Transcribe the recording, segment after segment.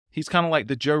He's kind of like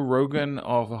the Joe Rogan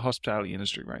of the hospitality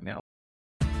industry right now.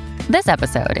 This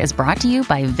episode is brought to you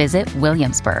by Visit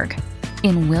Williamsburg.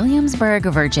 In Williamsburg,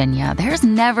 Virginia, there's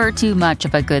never too much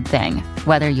of a good thing.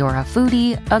 Whether you're a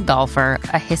foodie, a golfer,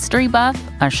 a history buff,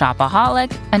 a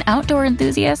shopaholic, an outdoor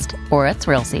enthusiast, or a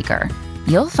thrill seeker,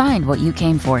 you'll find what you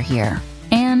came for here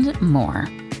and more.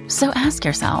 So ask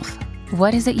yourself,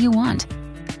 what is it you want?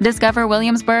 Discover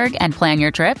Williamsburg and plan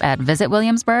your trip at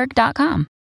visitwilliamsburg.com.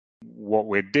 What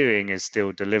we're doing is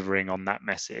still delivering on that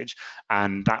message,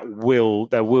 and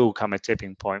there will come a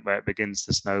tipping point where it begins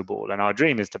to snowball. And our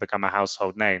dream is to become a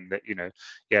household name that,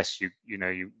 yes,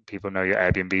 people know your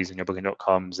Airbnbs and your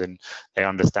Booking.coms, and they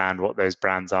understand what those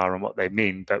brands are and what they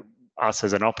mean. But us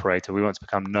as an operator, we want to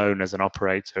become known as an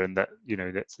operator, and that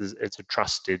it's a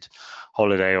trusted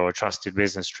holiday or a trusted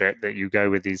business trip that you go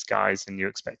with these guys and you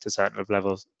expect a certain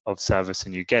level of service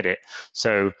and you get it.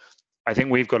 So I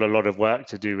think we've got a lot of work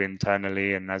to do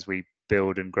internally, and as we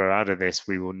build and grow out of this,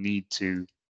 we will need to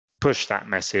push that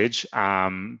message,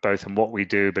 both in what we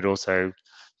do, but also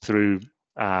through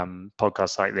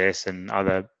podcasts like this and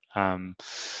other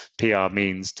PR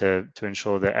means to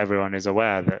ensure that everyone is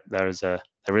aware that there is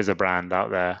a brand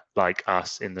out there like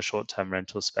us in the short-term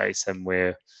rental space, and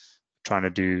we're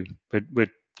taking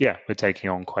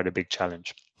on quite a big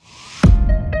challenge.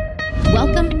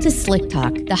 Welcome to Slick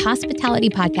Talk, the hospitality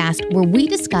podcast where we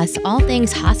discuss all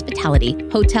things hospitality,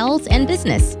 hotels, and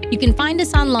business. You can find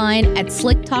us online at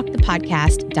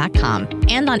slicktalkthepodcast.com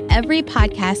and on every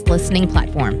podcast listening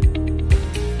platform.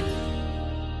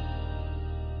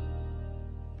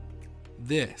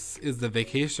 This is the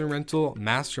Vacation Rental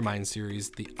Mastermind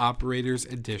Series, the Operators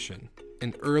Edition.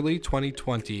 In early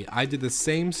 2020, I did the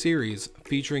same series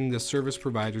featuring the service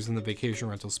providers in the vacation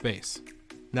rental space.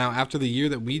 Now, after the year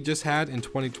that we just had in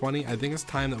 2020, I think it's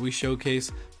time that we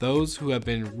showcase those who have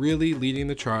been really leading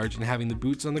the charge and having the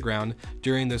boots on the ground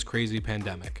during this crazy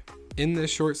pandemic. In this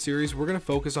short series, we're going to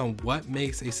focus on what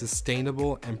makes a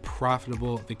sustainable and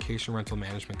profitable vacation rental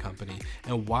management company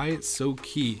and why it's so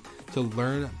key to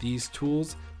learn these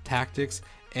tools, tactics,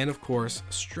 and of course,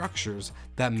 structures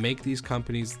that make these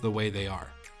companies the way they are.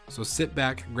 So sit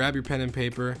back, grab your pen and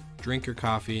paper, drink your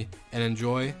coffee, and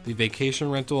enjoy the Vacation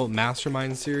Rental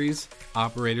Mastermind Series,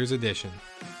 Operators Edition.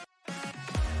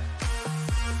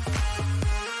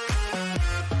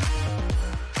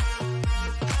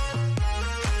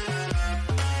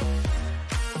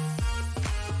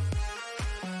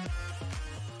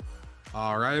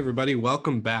 All right, everybody,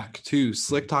 welcome back to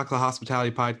Slick Talk, the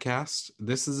Hospitality Podcast.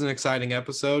 This is an exciting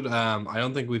episode. I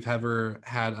don't think we've ever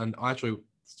had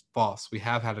false. We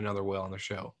have had another Will on the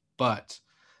show, but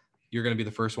you're going to be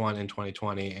the first one in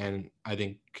 2020, and I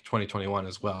think 2021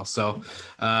 as well. So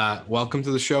welcome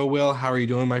to the show, Will. How are you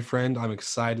doing, my friend? I'm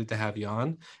excited to have you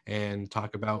on and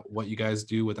talk about what you guys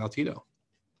do with Altito.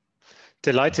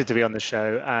 Delighted to be on the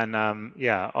show, and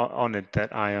honored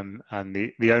that I am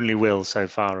the only Will so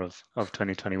far of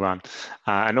 2021,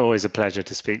 and always a pleasure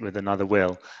to speak with another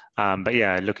Will.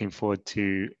 Looking forward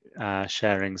to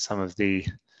sharing some of the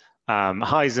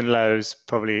highs and lows,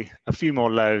 probably a few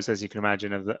more lows, as you can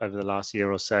imagine, over the last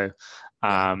year or so,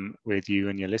 with you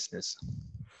and your listeners.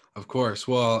 Of course.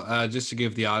 Well, just to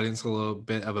give the audience a little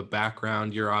bit of a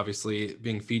background, you're obviously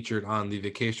being featured on the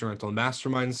Vacation Rental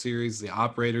Mastermind Series, the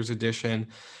Operators Edition,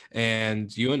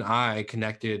 and you and I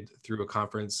connected through a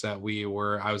conference that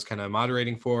I was kind of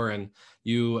moderating for, and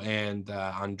you and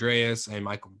Andreas and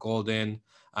Michael Golden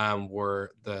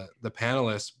were the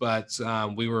panelists, but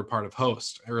we were part of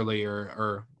host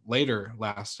later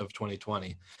last of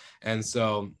 2020. And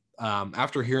so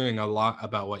after hearing a lot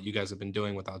about what you guys have been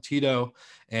doing with Altito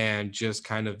and just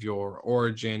kind of your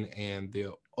origin and the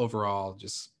overall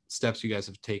just steps you guys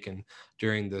have taken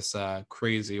during this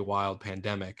crazy wild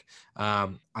pandemic,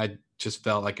 I just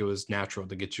felt like it was natural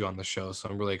to get you on the show. So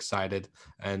I'm really excited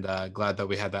and glad that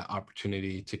we had that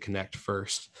opportunity to connect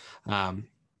first.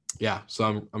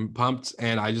 So I'm pumped,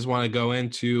 and I just want to go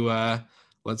into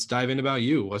let's dive in about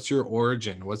you. What's your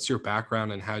origin? What's your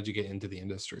background, and how did you get into the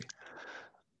industry?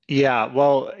 Yeah,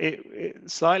 well,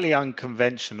 it's slightly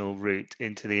unconventional route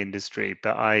into the industry,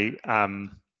 but I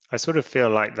sort of feel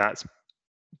like that's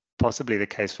possibly the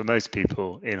case for most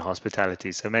people in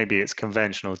hospitality. So maybe it's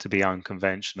conventional to be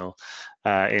unconventional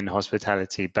in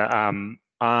hospitality. But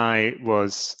I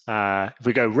was, if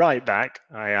we go right back,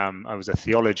 I was a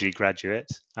theology graduate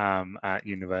at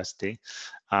university.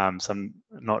 So I'm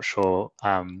not sure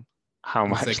how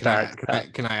much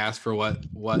Can I ask for what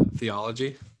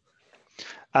theology?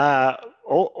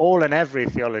 All and every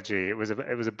theology. It was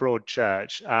a broad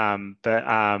church,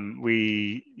 but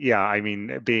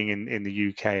being in the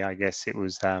UK, I guess it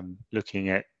was looking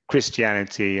at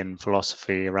Christianity and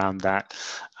philosophy around that,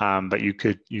 but you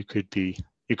could be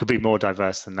more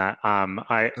diverse than that.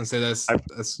 And say that's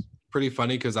pretty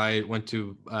funny because I went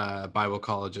to Bible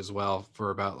college as well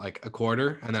for about like a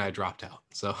quarter, and then I dropped out.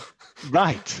 So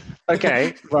right,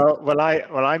 okay. Well,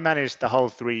 I managed the whole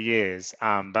 3 years,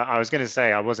 but I was going to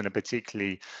say I wasn't a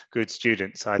particularly good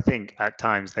student, so I think at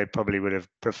times they probably would have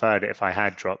preferred it if I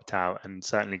had dropped out, and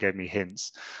certainly gave me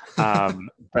hints.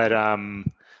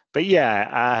 But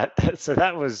yeah, so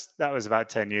that was about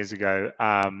 10 years ago,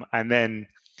 and then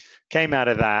came out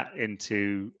of that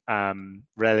into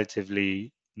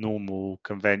relatively normal,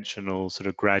 conventional sort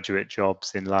of graduate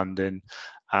jobs in London,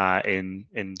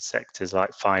 in sectors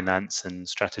like finance and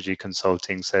strategy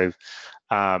consulting. So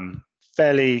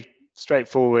fairly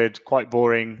straightforward, quite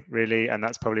boring, really, and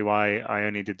that's probably why I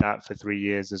only did that for 3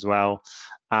 years as well.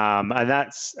 And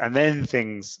then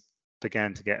things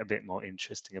began to get a bit more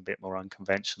interesting, a bit more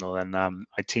unconventional, and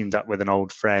I teamed up with an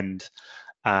old friend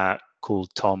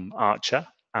called Tom Archer,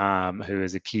 who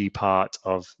is a key part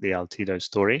of the Altido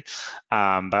story.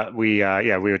 But we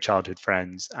were childhood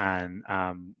friends, and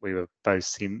we were both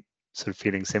sort of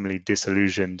feeling similarly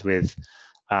disillusioned with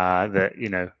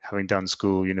that, having done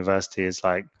school, university is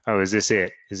like, oh, is this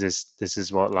it? This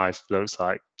is what life looks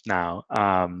like now?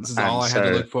 This is all I had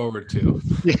to look forward to.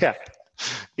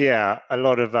 Yeah, a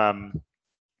lot of a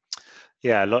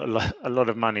lot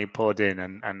of money poured in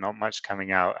and not much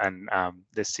coming out, and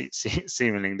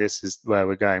seemingly this is where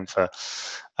we're going for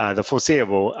the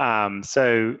foreseeable.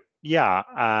 So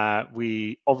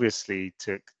we obviously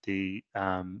took the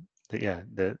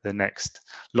next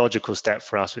logical step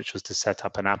for us, which was to set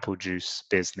up an apple juice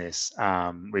business,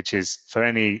 which is, for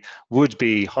any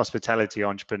would-be hospitality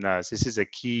entrepreneurs, this is a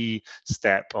key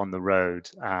step on the road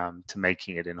to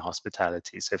making it in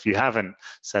hospitality. So if you haven't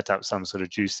set up some sort of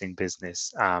juicing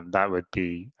business, that would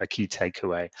be a key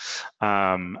takeaway.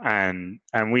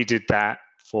 And we did that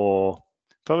for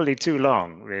probably too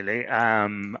long, really. I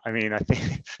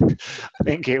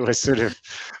think it was sort of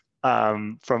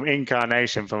from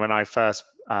incarnation, from when I first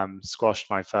squashed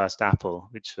my first apple,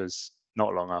 which was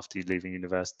not long after leaving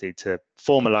university, to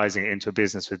formalizing it into a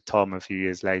business with Tom a few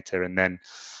years later, and then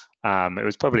it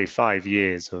was probably 5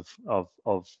 years of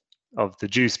the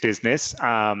juice business,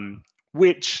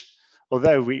 which,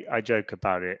 although I joke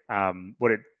about it,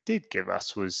 what it did give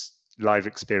us was live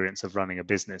experience of running a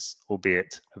business,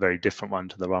 albeit a very different one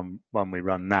to the one we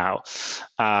run now,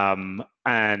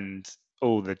 and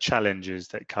all the challenges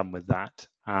that come with that,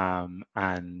 and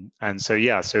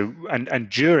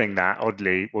during that,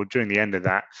 oddly, or during the end of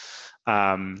that,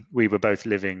 we were both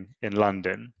living in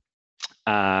London,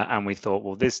 and we thought,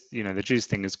 well, this, the juice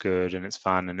thing is good and it's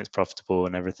fun and it's profitable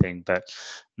and everything, but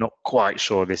not quite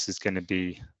sure this is going to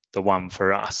be the one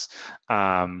for us,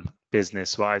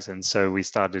 business wise. And so we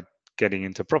started getting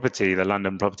into property. The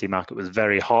London property market was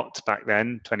very hot back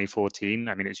then, 2014.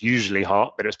 I mean, it's usually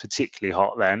hot, but it was particularly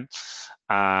hot then.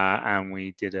 And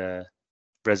we did a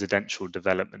residential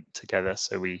development together.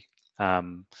 So we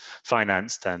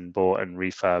financed and bought and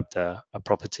refurbed a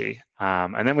property.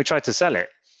 And then we tried to sell it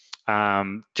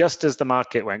just as the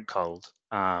market went cold.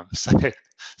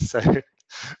 So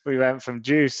we went from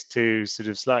juice to sort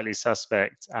of slightly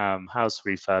suspect house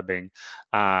refurbing,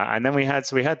 and then we had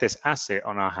this asset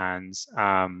on our hands,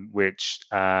 which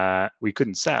we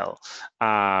couldn't sell,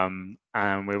 and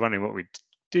we were wondering what we'd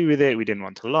do with it. We didn't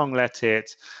want to long let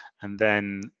it, and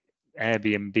then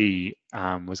Airbnb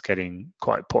was getting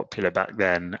quite popular back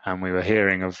then, and we were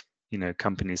hearing of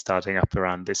companies starting up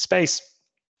around this space,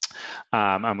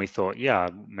 and we thought,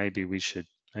 maybe we should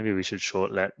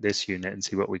short let this unit and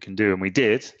see what we can do. And we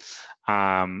did,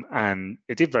 and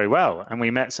it did very well. And we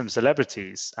met some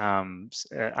celebrities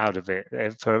out of it.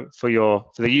 For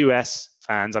the US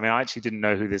fans, I mean, I actually didn't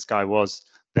know who this guy was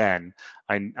then.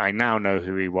 I now know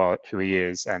who he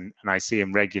is, and I see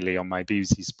him regularly on my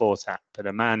BBC Sport app. But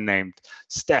a man named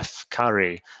Steph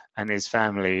Curry and his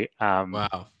family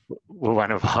wow, were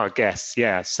one of our guests.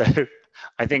 Yeah, so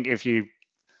I think if you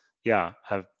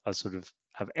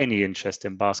have any interest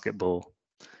in basketball,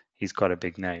 he's got a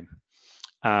big name.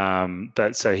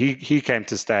 But so he came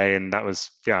to stay, and that was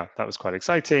quite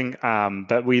exciting.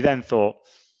 But we then thought,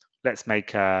 there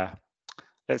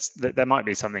might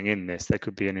be something in this. There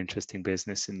could be an interesting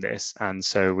business in this. And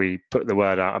so we put the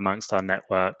word out amongst our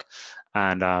network,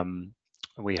 and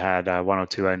we had one or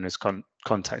two owners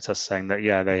contact us saying that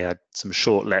they had some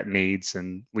short let needs,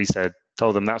 and we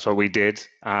told them that's what we did.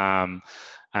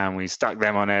 And we stuck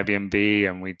them on Airbnb,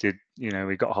 and we did,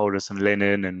 we got hold of some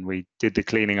linen, and we did the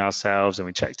cleaning ourselves, and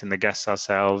we checked in the guests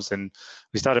ourselves, and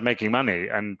we started making money.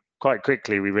 And quite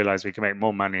quickly we realized we could make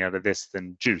more money out of this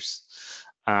than juice.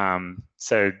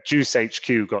 So Juice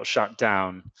HQ got shut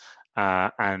down,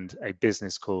 and a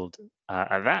business called,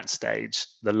 at that stage,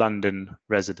 the London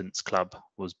Residence Club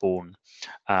was born,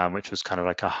 which was kind of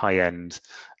like a high-end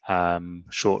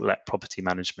short-let property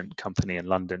management company in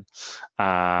London,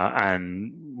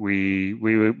 and we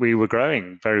were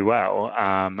growing very well,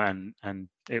 and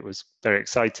it was very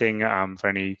exciting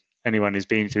for anyone who's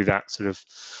been through that sort of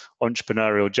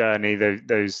entrepreneurial journey,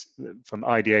 those from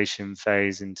ideation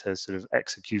phase into sort of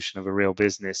execution of a real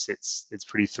business. It's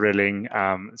pretty thrilling.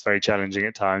 It's very challenging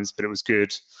at times, but it was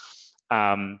good.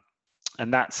 And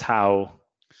that's how,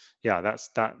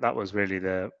 that was really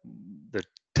the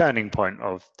turning point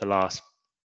of the last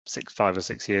 5 or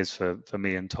 6 years for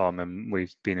me and Tom, and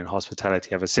we've been in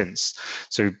hospitality ever since.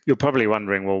 So you're probably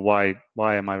wondering, well, why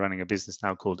am I running a business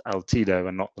now called Altido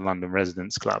and not the London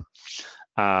Residence Club?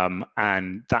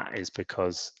 And that is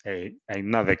because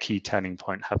another key turning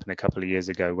point happened a couple of years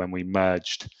ago when we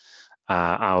merged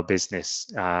our business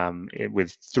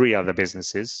with 3 other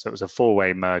businesses. So it was a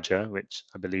 4-way merger, which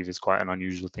I believe is quite an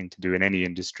unusual thing to do in any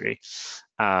industry.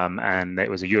 And it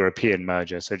was a European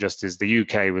merger. So just as the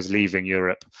UK was leaving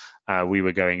Europe, we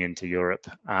were going into Europe,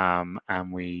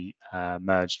 and we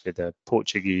merged with a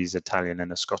Portuguese, Italian,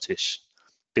 and a Scottish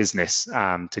business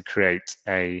to create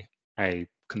a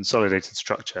consolidated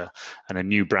structure and a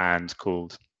new brand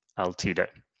called Altido,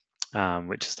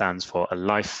 which stands for A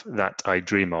Life That I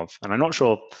Dream Of. And I'm not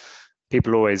sure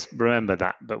people always remember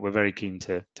that, but we're very keen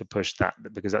to push that,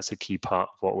 because that's a key part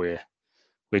of what we're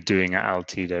doing at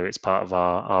Altido. It's part of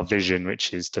our vision,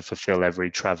 which is to fulfill every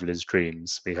traveler's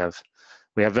dreams. We have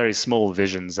very small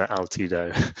visions at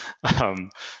Altido.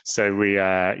 So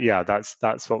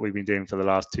that's what we've been doing for the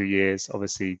last 2 years.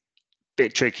 Obviously, a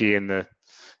bit tricky in the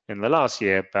last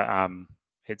year, but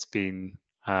it's been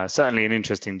certainly an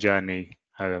interesting journey.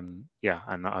 And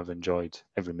I've enjoyed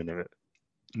every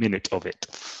minute of it.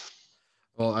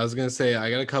 Well, I was going to say, I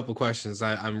got a couple questions.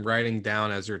 I'm writing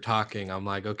down as you're talking. I'm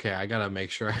like, okay, I got to make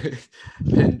sure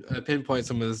I pinpoint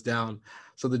some of this down.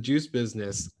 So the juice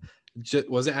business,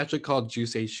 was it actually called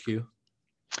Juice HQ?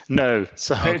 No,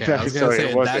 sorry. Okay, No, I was going to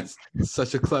say, wasn't. That's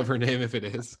such a clever name if it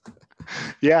is.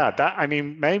 Yeah,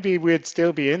 maybe we'd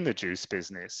still be in the juice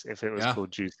business if it was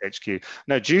called Juice HQ.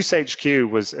 No, Juice HQ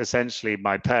was essentially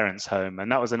my parents' home,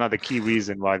 and that was another key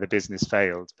reason why the business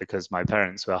failed, because my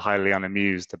parents were highly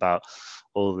unamused about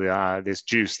all this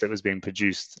juice that was being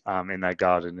produced in their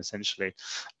garden, essentially.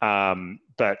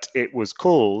 But it was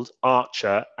called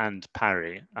Archer and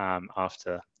Parry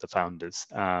after the founders,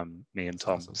 me and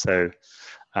Tom. Awesome. So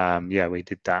we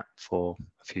did that for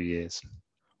a few years.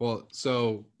 Well,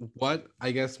 so what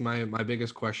I guess my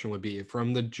biggest question would be,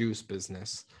 from the juice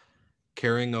business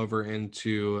carrying over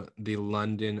into the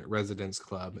London Residence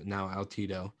Club, now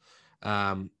Altido,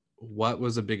 what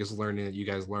was the biggest learning that you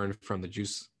guys learned from the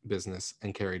juice business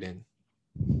and carried in?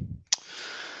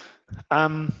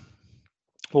 Well,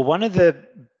 one of the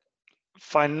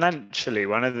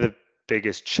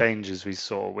biggest changes we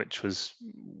saw, which was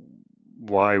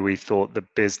why we thought the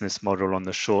business model on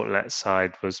the short let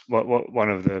side was one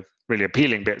of the really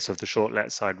appealing bits of the short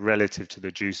let side relative to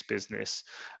the juice business,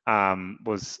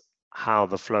 was how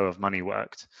the flow of money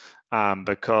worked,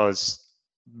 because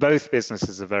both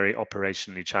businesses are very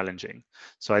operationally challenging.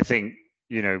 So I think,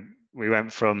 we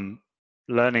went from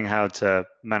learning how to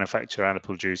manufacture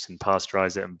apple juice and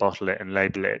pasteurize it and bottle it and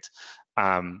label it,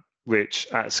 which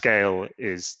at scale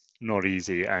is not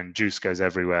easy, and juice goes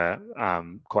everywhere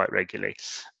quite regularly.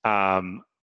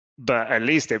 But at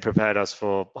least it prepared us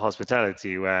for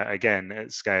hospitality, where again,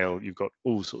 at scale, you've got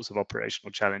all sorts of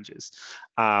operational challenges.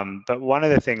 But one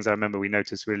of the things I remember we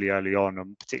noticed really early on,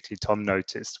 and particularly Tom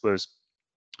noticed, was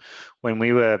when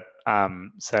we were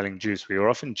selling juice, we were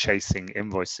often chasing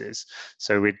invoices.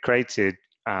 So we'd created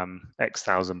X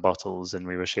thousand bottles, and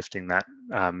we were shifting that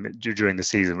during the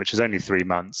season, which is only 3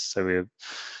 months. So we were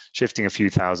shifting a few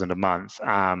thousand a month.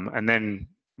 And then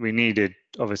we needed,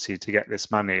 obviously, to get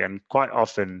this money. And quite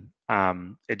often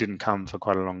it didn't come for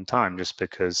quite a long time, just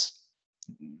because,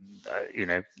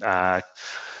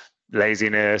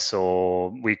 laziness,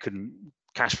 or we couldn't,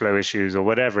 cash flow issues, or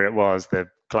whatever it was. The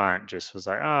client just was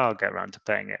like, oh, I'll get around to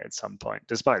paying it at some point,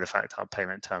 despite the fact our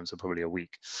payment terms were probably a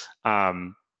week.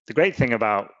 The great thing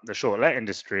about the short let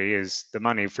industry is the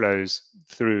money flows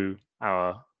through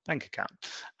our bank account.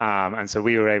 And so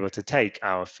we were able to take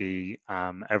our fee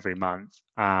every month,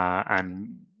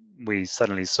 and we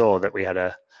suddenly saw that we had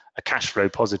a cash flow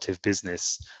positive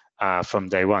business from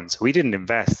day one. So we didn't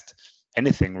invest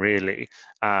anything really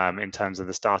in terms of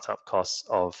the startup costs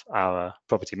of our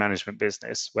property management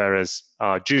business, whereas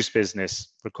our juice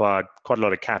business required quite a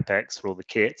lot of capex for all the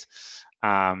kit.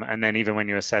 And then even when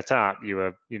you were set up, you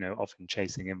were, often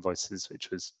chasing invoices, which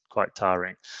was quite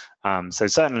tiring. So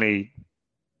certainly,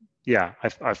 yeah,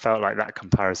 I felt like that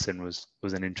comparison was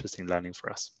an interesting learning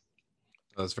for us.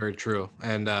 That's very true.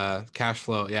 And cash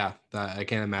flow, yeah, that I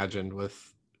can't imagine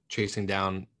with chasing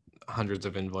down hundreds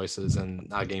of invoices and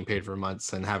not getting paid for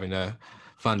months and having to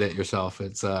fund it yourself.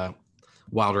 It's a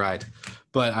wild ride.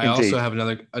 But I Indeed. also have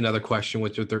another question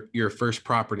with your first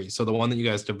property. So the one that you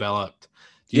guys developed,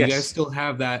 do you Yes. guys still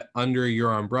have that under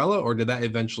your umbrella, or did that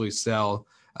eventually sell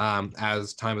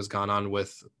as time has gone on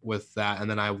with that? And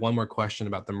then I have one more question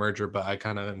about the merger, but I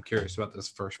kind of am curious about this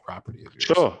first property of yours.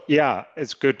 Sure. Yeah,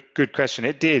 it's good question.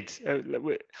 It did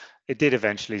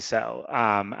eventually sell,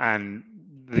 and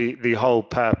the whole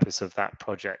purpose of that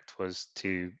project was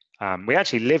to we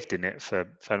actually lived in it for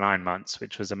 9 months,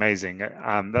 which was amazing.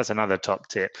 That's another top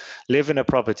tip. Live in a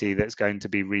property that's going to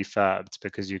be refurbed,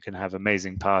 because you can have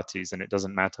amazing parties and it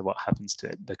doesn't matter what happens to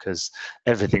it, because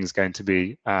everything's going to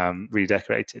be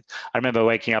redecorated. I remember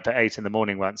waking up at 8 in the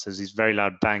morning once. There was this very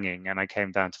loud banging, and I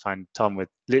came down to find Tom with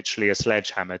literally a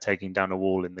sledgehammer taking down a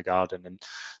wall in the garden, and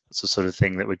that's the sort of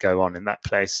thing that would go on in that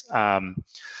place.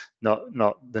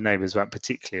 Not the neighbors weren't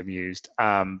particularly amused,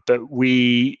 but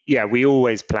we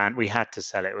always planned. We had to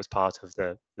sell it. It was part of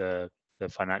the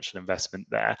financial investment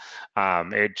there.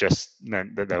 It just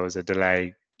meant that there was a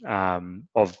delay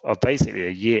of basically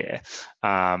a year,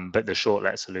 but the short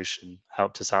let solution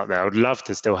helped us out there. I would love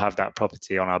to still have that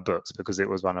property on our books, because it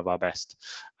was one of our best,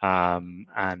 but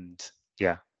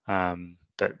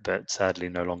sadly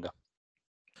no longer.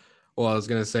 Well, I was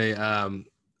gonna say,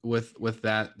 with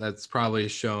that, that's probably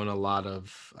shown a lot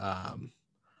of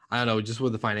I don't know, just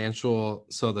with the financial,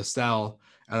 so the sell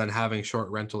and then having short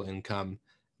rental income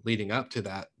leading up to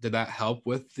that, did that help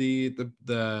with the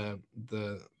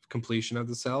completion of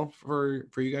the sell for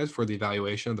you guys, for the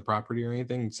evaluation of the property or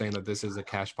anything, saying that this is a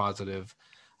cash positive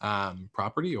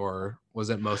property, or was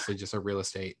it mostly just a real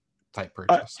estate type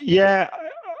purchase?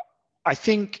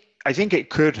 I think it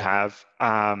could have.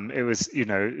 It was,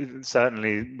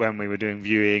 certainly when we were doing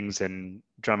viewings and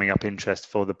drumming up interest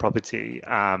for the property,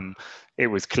 it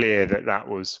was clear that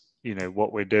was,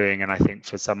 what we're doing. And I think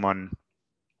for someone,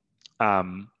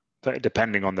 but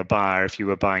depending on the buyer, if you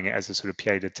were buying it as a sort of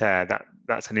pied a terre,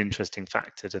 that's an interesting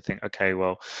factor to think, okay,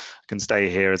 well, I can stay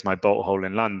here as my bolt hole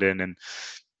in London and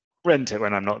rent it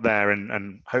when I'm not there.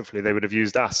 And hopefully they would have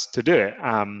used us to do it.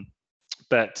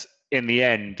 But in the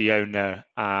end, the owner,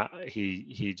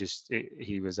 he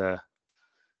was a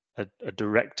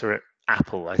director at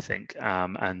Apple, I think,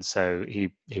 and so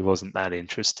he wasn't that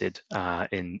interested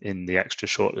in the extra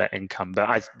short let income.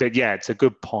 But yeah, it's a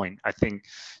good point. I think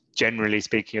generally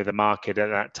speaking of the market at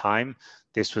that time,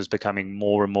 this was becoming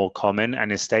more and more common,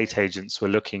 and estate agents were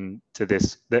looking to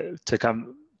this to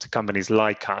come to companies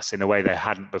like us in a way they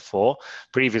hadn't before.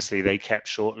 Previously, they kept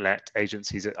short let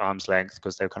agencies at arm's length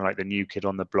because they were kind of like the new kid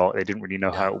on the block. They didn't really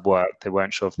know how it worked. They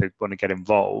weren't sure if they'd want to get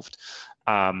involved.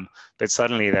 But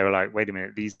suddenly they were like, wait a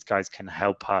minute, these guys can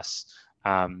help us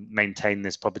maintain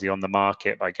this property on the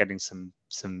market by getting some,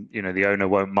 the owner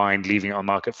won't mind leaving it on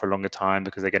market for a longer time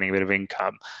because they're getting a bit of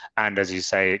income. And as you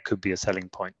say, it could be a selling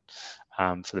point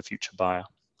for the future buyer.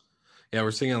 Yeah,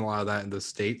 we're seeing a lot of that in the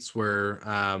States where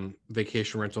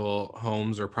vacation rental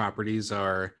homes or properties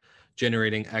are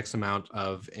generating X amount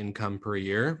of income per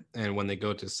year. And when they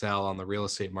go to sell on the real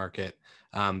estate market,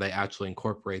 they actually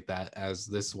incorporate that as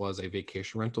this was a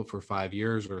vacation rental for 5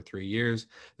 years or 3 years.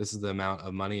 This is the amount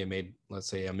of money it made, let's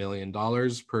say $1 million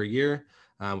per year,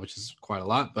 which is quite a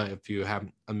lot. But if you have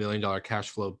 $1 million cash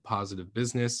flow positive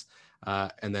business,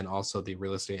 and then also the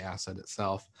real estate asset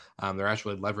itself, they're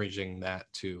actually leveraging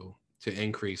that to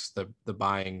increase the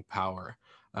buying power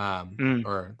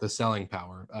or the selling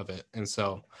power of it. And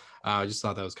so I just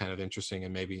thought that was kind of interesting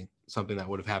and maybe something that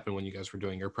would have happened when you guys were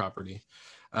doing your property.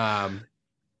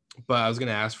 But I was going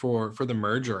to ask for the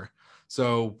merger.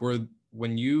 So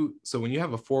when you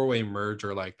have a 4-way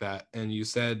merger like that, and you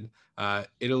said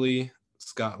Italy,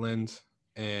 Scotland,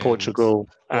 and Portugal.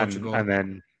 And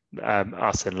then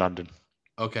us in London.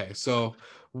 Okay, so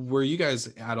were you guys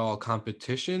at all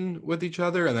competition with each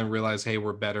other and then realize, hey,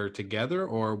 we're better together?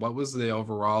 Or what was the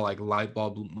overall like light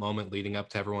bulb moment leading up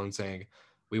to everyone saying,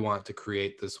 we want to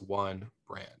create this one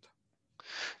brand?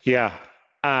 Yeah.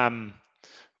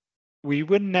 We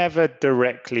were never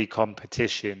directly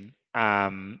competition.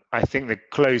 I think the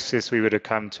closest we would have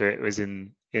come to it was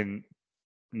in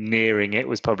nearing it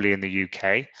was probably in the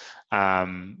UK,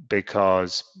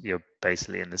 because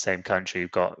basically in the same country.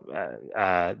 You've got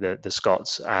the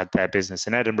Scots had their business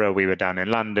in Edinburgh, we were down in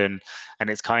London, and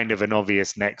it's kind of an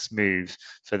obvious next move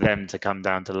for them to come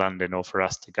down to London or for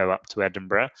us to go up to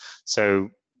Edinburgh. So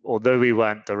although we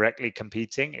weren't directly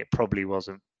competing, it probably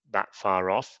wasn't that far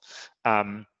off.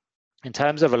 In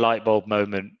terms of a light bulb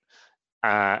moment,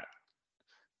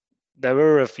 there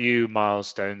were a few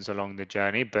milestones along the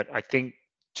journey, but I think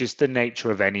just the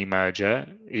nature of any merger,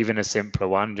 even a simpler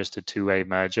one, just a two-way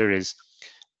merger, is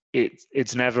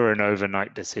it's never an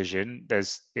overnight decision.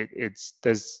 It's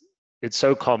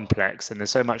so complex, and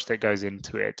there's so much that goes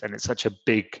into it, and it's such a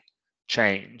big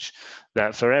change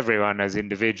that for everyone as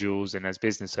individuals and as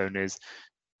business owners,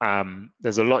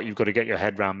 there's a lot you've got to get your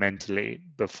head around mentally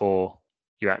before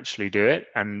you actually do it.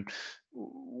 And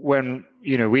when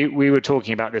we were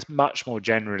talking about this much more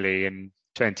generally in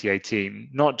 2018,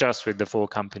 not just with the 4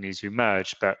 companies who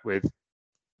merged, but with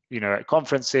at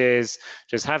conferences,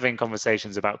 just having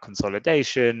conversations about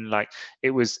consolidation. Like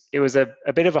it was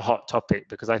a bit of a hot topic,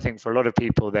 because I think for a lot of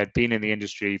people, they'd been in the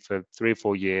industry for 3 or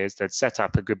 4 years, they'd set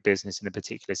up a good business in a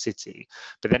particular city,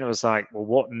 but then it was like, well,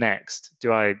 what next?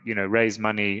 Do I raise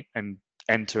money and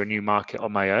enter a new market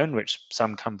on my own, which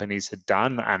some companies had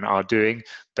done and are doing,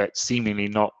 but seemingly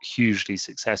not hugely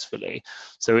successfully?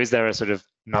 So is there a sort of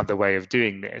another way of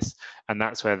doing this? And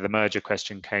that's where the merger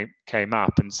question came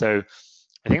up. And so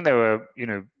I think there were,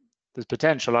 there's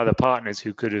potential other partners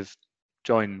who could have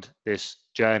joined this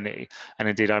journey. And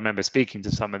indeed, I remember speaking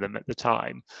to some of them at the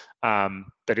time.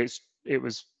 But it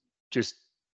was just,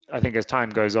 I think as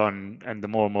time goes on and the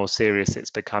more and more serious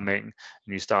it's becoming,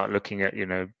 and you start looking at,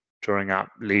 drawing up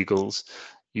legals,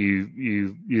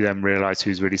 you then realize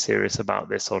who's really serious about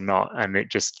this or not. And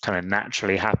it just kind of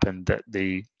naturally happened that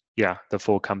the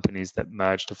 4 companies that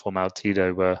merged to form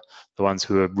Altido were the ones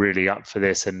who were really up for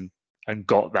this and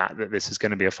got that this is going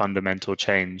to be a fundamental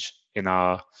change in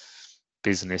our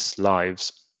business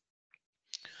lives.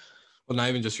 Well, not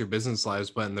even just your business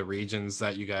lives, but in the regions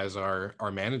that you guys are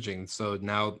managing. So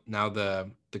now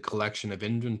the collection of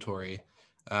inventory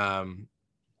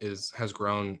has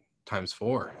grown times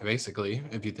 4, basically,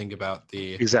 if you think about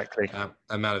the exactly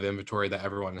amount of inventory that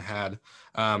everyone had.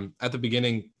 At the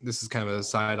beginning, this is kind of a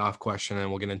side off question, and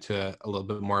we'll get into a little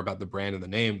bit more about the brand and the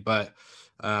name, but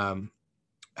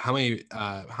how many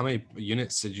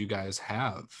units did you guys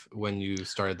have when you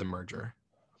started the merger?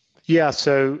 Yeah,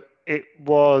 so it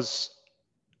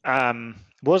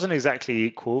wasn't exactly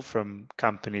equal from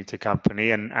company to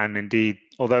company, and indeed,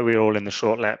 although we were all in the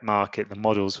short let market, the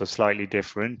models were slightly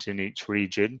different in each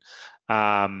region.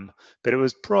 But it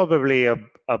was probably a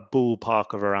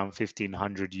ballpark of around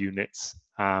 1,500 units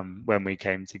when we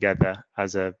came together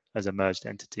as a merged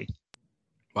entity.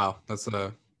 Wow, that's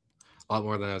a lot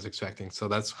more than I was expecting. So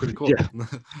that's pretty cool.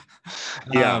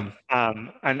 Yeah.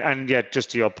 And yeah, just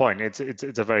to your point, it's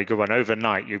a very good one.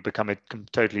 Overnight, you become a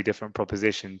totally different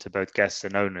proposition to both guests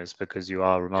and owners, because you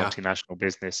are a multinational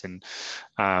business, and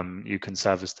you can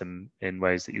service them in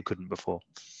ways that you couldn't before.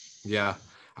 Yeah.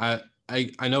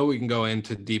 I know we can go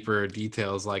into deeper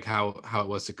details, like how it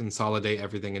was to consolidate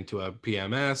everything into a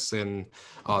PMS and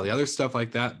all the other stuff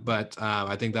like that. But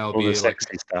I think that'll be the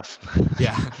sexy stuff.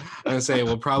 Yeah, I'm gonna say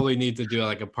we'll probably need to do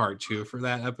like a part 2 for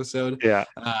that episode. Yeah.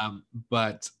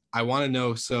 But I want to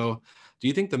know. So, do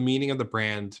you think the meaning of the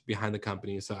brand behind the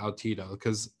company, so Altido,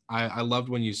 because I loved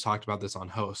when you talked about this on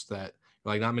Host, that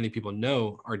like not many people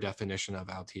know our definition of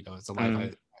Altido. It's a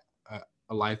life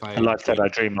a life that I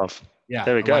dream of. Yeah,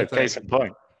 there we go. Case in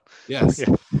point. Yes.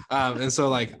 Yeah. And so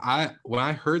like when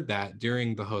I heard that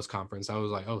during the Host conference, I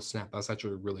was like, oh snap, that's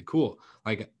actually really cool.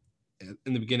 Like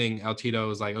in the beginning, Altido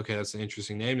was like, okay, that's an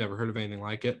interesting name, never heard of anything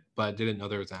like it, but didn't know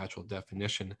there was an actual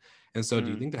definition. And so do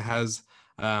you think that has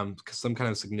some kind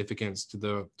of significance to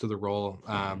the role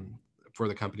for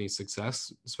the company's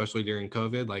success, especially during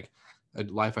COVID? Like a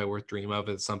life I worth dream of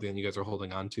is something that you guys are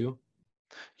holding on to?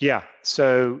 Yeah.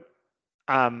 So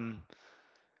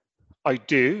I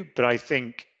do, but I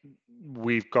think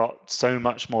we've got so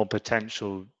much more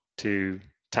potential to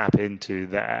tap into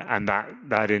there, and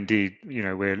that indeed,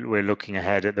 we're looking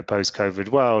ahead at the post-COVID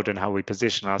world and how we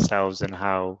position ourselves and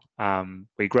how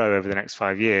we grow over the next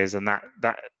 5 years, and that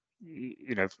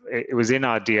it was in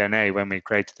our DNA when we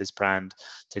created this brand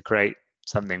to create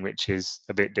something which is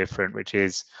a bit different, which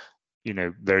is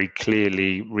very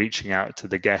clearly reaching out to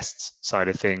the guests side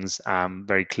of things,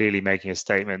 very clearly making a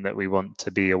statement that we want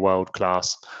to be a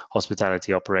world-class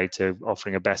hospitality operator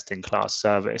offering a best-in-class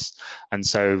service. And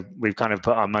so we've kind of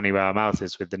put our money where our mouth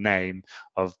is with the name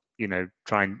of,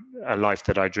 trying a life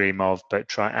that I dream of,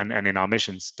 but and in our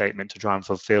mission statement to try and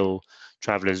fulfill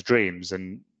travelers' dreams.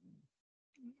 And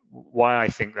why I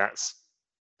think that's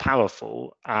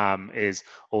powerful is,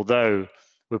 although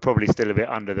we're probably still a bit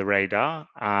under the radar,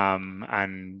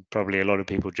 and probably a lot of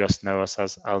people just know us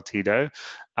as Altido.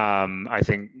 I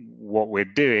think what we're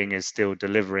doing is still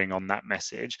delivering on that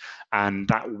message, and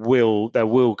there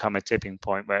will come a tipping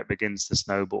point where it begins to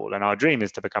snowball. And our dream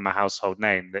is to become a household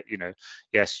name that,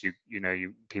 yes,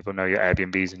 people know your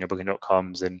Airbnbs and your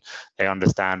Booking.coms, and they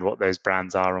understand what those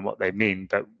brands are and what they mean.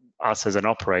 But us as an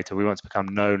operator, we want to become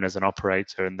known as an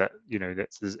operator, and that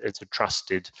it's a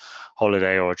trusted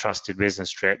holiday or a trusted business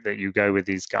trip that you go with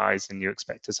these guys and you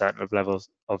expect a certain level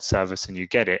of service and you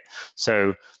get it.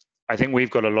 So I think we've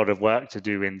got a lot of work to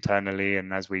do internally,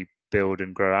 and as we build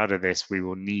and grow out of this, we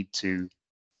will need to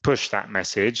push that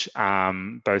message,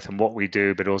 both in what we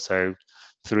do, but also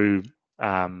through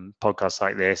podcasts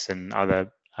like this and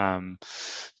other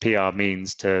PR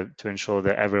means to ensure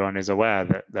that everyone is aware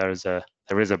that there is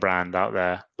a brand out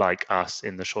there like us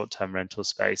in the short-term rental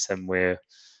space, and we're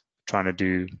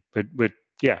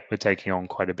taking on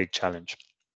quite a big challenge.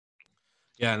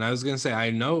 Yeah, and I was gonna say, I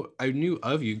knew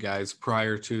of you guys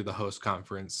prior to the host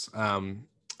conference.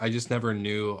 I just never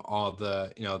knew all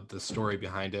the the story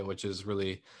behind it, which is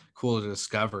really cool to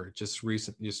discover.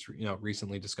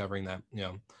 Recently discovering that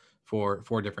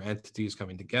four different entities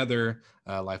coming together,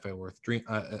 a life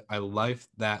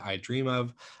that I dream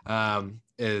of,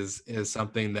 is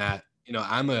something that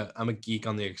I'm a geek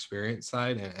on the experience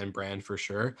side and brand for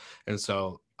sure, and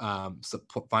so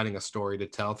finding a story to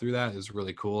tell through that is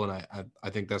really cool. And I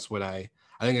think that's when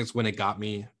it got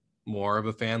me more of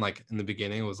a fan. Like in the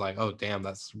beginning, it was like, oh damn,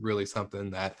 that's really something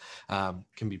that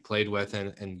can be played with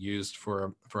and used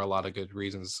for a lot of good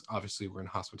reasons. Obviously, we're in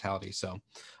hospitality, so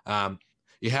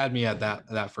you had me at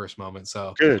that first moment.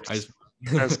 So good.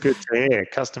 That's good to hear.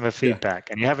 Customer feedback.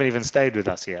 Yeah. And you haven't even stayed with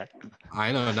us yet.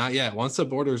 I know, not yet. Once the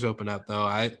borders open up, though,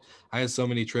 I had so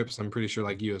many trips, I'm pretty sure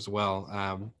like you as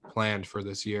well, planned for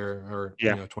this year, or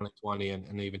 2020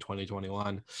 and even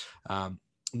 2021,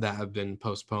 that have been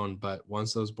postponed. But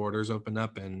once those borders open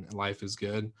up and life is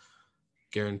good,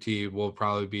 guarantee we'll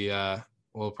probably be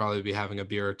having a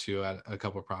beer or two at a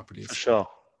couple of properties. For sure.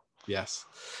 Yes.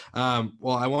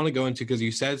 Well, I want to go into, because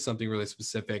you said something really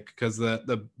specific, because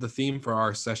the theme for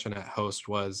our session at Host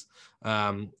was,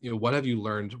 what have you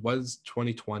learned? What is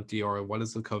 2020, or what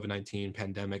has the COVID-19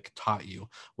 pandemic taught you?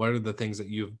 What are the things that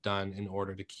you've done in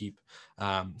order to keep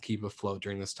afloat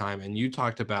during this time? And you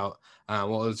talked about,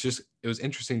 it was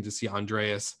interesting to see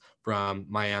Andreas from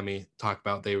Miami talk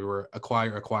about they were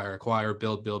acquire,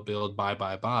 build,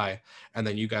 buy. And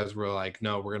then you guys were like,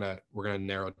 no, we're gonna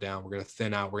narrow it down. We're gonna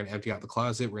thin out. We're gonna empty out the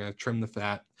closet. We're gonna trim the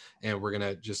fat, and we're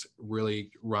gonna just really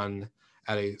run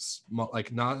at a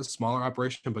not a smaller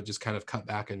operation, but just kind of cut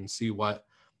back and see what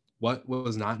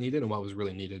was not needed and what was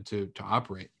really needed to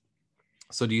operate.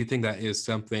 So do you think that is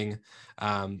something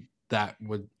that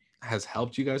has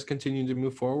helped you guys continue to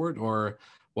move forward, or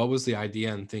what was the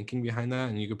idea and thinking behind that?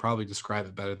 And you could probably describe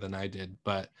it better than I did,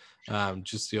 but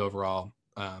just the overall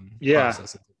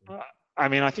process. I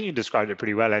mean, I think you described it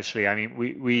pretty well, actually. I mean,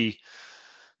 we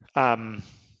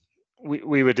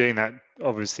were doing that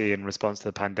obviously in response to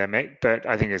the pandemic, but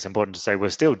I think it's important to say we're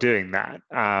still doing that,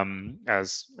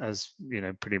 as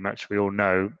pretty much we all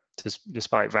know,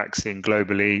 despite vaccine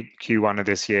globally, Q1 of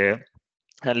this year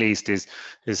at least is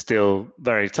still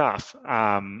very tough,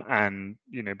 and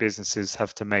businesses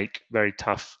have to make very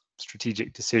tough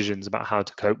strategic decisions about how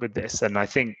to cope with this. And I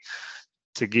think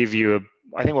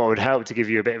what would help to give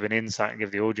you a bit of an insight and give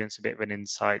the audience a bit of an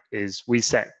insight is we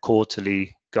set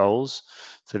quarterly goals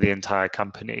for the entire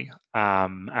company,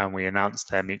 and we announce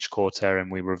them each quarter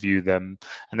and we review them,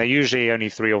 and they're usually only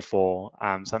 3 or 4,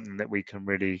 something that we can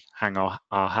really hang our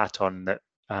hat on, that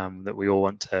we all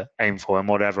want to aim for in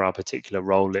whatever our particular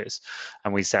role is.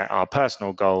 And we set our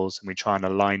personal goals and we try and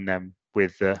align them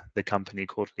with the company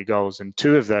quarterly goals. And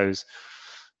 2 of those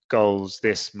goals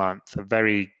this month are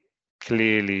very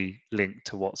clearly linked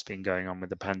to what's been going on with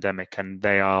the pandemic, and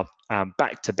they are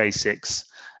back to basics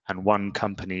and 1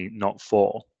 company, not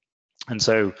 4. And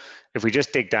so if we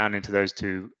just dig down into those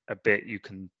 2 a bit, you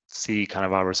can see kind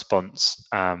of our response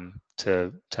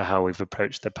to how we've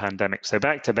approached the pandemic. So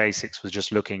back to basics was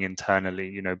just looking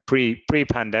internally.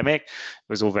 Pre-pandemic, it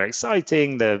was all very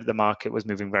exciting. The market was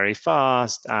moving very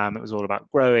fast. It was all about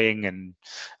growing and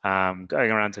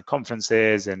going around to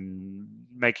conferences and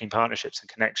making partnerships and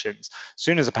connections. As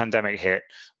soon as the pandemic hit,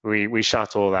 we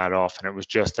shut all that off, and it was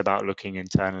just about looking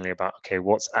internally about, okay,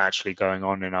 what's actually going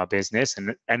on in our business,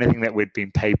 and anything that we'd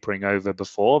been papering over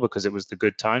before because it was the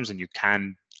good times and you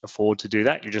can afford to do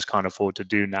that, you just can't afford to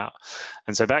do now.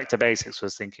 And so back to basics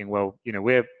was thinking, well,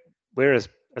 we're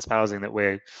espousing that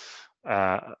we're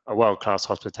a world-class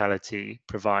hospitality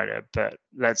provider, but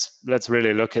let's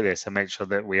really look at this and make sure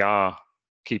that we are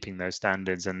keeping those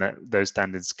standards and that those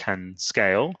standards can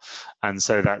scale. And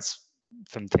so that's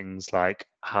from things like,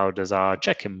 how does our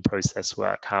check-in process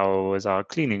work? How is our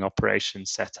cleaning operation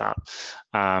set up?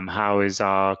 How is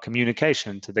our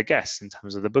communication to the guests in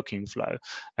terms of the booking flow?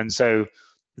 And so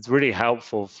it's really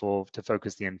helpful to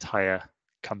focus the entire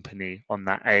company on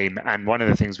that aim. And one of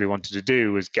the things we wanted to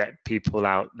do was get people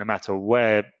out, no matter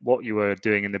what you were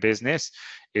doing in the business,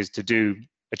 is to do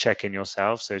a check-in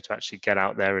yourself, so to actually get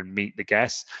out there and meet the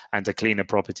guests, and to clean a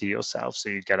property yourself, so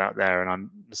you get out there and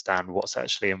understand what's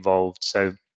actually involved.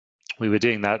 So we were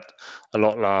doing that a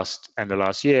lot end of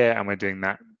last year, and we're doing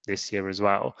that this year as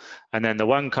well. And then the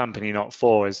one company, not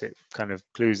four, as it kind of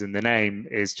clues in the name,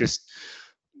 is just,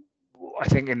 I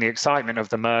think, in the excitement of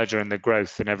the merger and the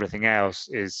growth and everything else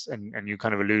is, and you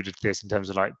kind of alluded to this in terms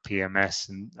of like PMS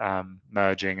and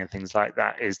merging and things like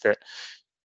that, is that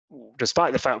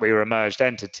despite the fact we were a merged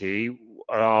entity,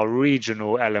 our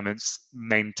regional elements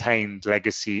maintained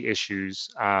legacy issues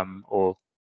or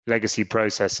legacy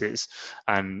processes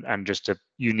and just a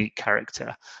unique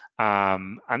character.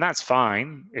 And that's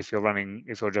fine if you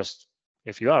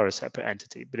are a separate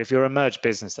entity. But if you're a merged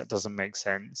business, that doesn't make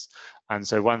sense. And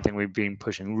so one thing we've been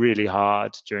pushing really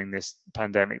hard during this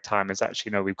pandemic time is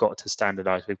actually, we've got to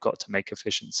standardize, we've got to make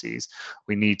efficiencies.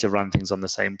 We need to run things on the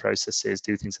same processes,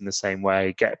 do things in the same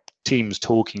way, get teams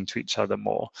talking to each other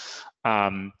more.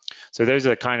 So those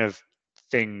are the kind of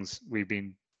things we've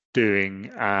been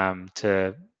doing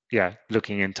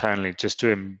looking internally just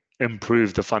to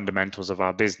improve the fundamentals of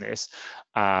our business,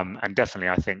 and definitely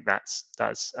I think that's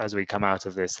as we come out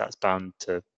of this, that's bound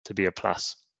to be a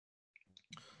plus.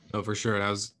 No, for sure. And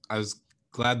I was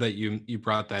glad that you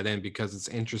brought that in, because it's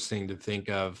interesting to think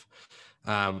of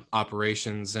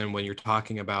operations, and when you're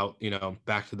talking about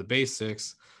back to the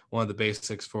basics, one of the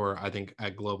basics for, I think,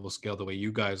 at global scale, the way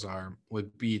you guys are,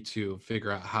 would be to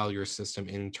figure out how your system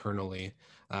internally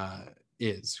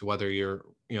is, whether you're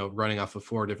running off of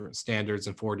 4 different standards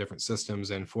and 4 different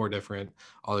systems and 4 different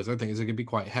all these other things. It could be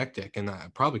quite hectic and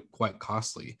probably quite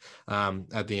costly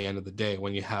at the end of the day,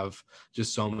 when you have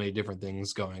just so many different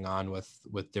things going on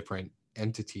with different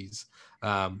entities.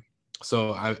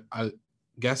 So I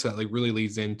guess that really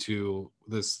leads into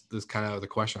this kind of the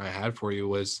question I had for you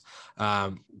was,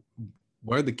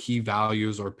 what are the key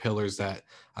values or pillars that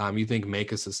you think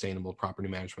make a sustainable property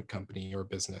management company or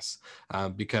business?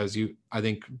 Because I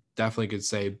think definitely could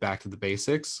say back to the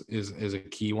basics is a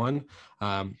key one.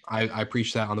 I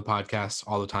preach that on the podcast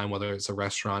all the time, whether it's a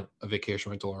restaurant, a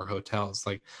vacation rental, or hotels.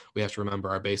 Like, we have to remember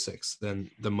our basics. Then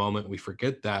the moment we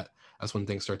forget that, that's when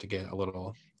things start to get a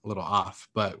little off.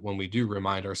 But when we do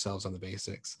remind ourselves on the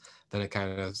basics, then it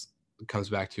kind of comes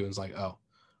back to, and it's like, oh,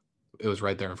 it was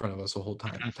right there in front of us the whole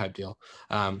time, type deal.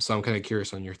 So I'm kind of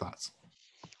curious on your thoughts.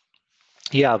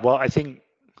 Yeah, well, I think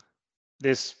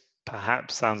this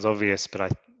perhaps sounds obvious,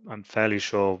 but I'm fairly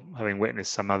sure, having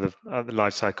witnessed some other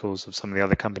life cycles of some of the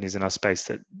other companies in our space,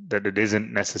 that it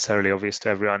isn't necessarily obvious to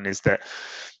everyone, is that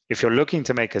if you're looking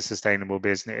to make a sustainable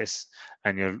business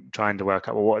and you're trying to work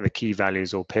out, well, what are the key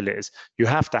values or pillars, you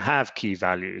have to have key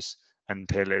values and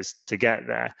pillars to get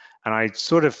there. And I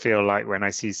sort of feel like when I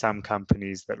see some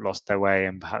companies that lost their way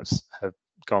and perhaps have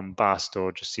gone bust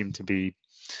or just seem to be a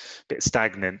bit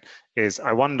stagnant, is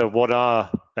I wonder, what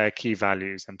are their key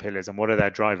values and pillars, and what are their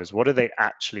drivers? What are they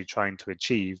actually trying to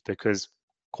achieve? Because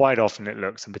quite often it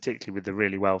looks, and particularly with the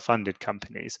really well-funded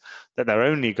companies, that their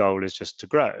only goal is just to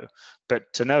grow,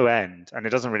 but to no end. And it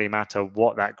doesn't really matter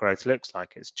what that growth looks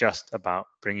like. It's just about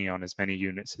bringing on as many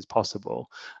units as possible.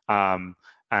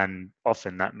 And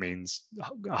often that means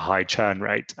a high churn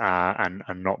rate and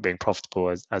not being profitable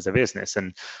as a business.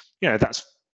 And that's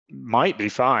might be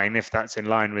fine if that's in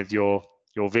line with your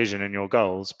vision and your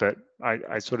goals, but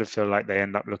I sort of feel like they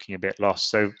end up looking a bit lost.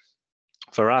 So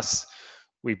for us,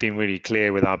 we've been really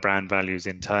clear with our brand values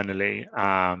internally,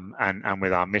 and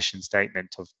with our mission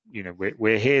statement of,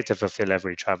 we're here to fulfill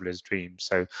every traveler's dream.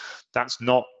 So that's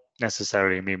not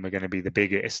necessarily mean we're going to be the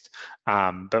biggest,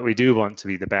 but we do want to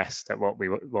be the best at what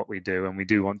we do, and we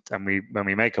do want, and when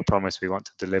we make a promise, we want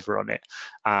to deliver on it.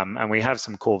 And we have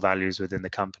some core values within the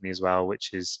company as well,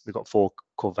 which is, we've got 4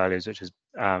 core values, which is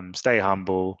stay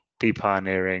humble, be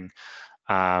pioneering,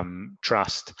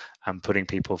 trust, and putting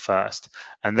people first.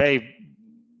 And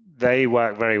they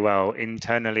work very well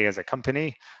internally as a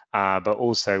company, but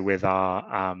also with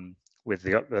our with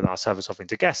our service offering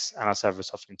to guests and our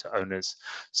service offering to owners.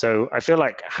 So I feel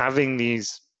like having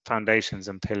these foundations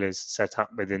and pillars set up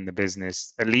within the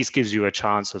business at least gives you a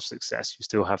chance of success. You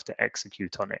still have to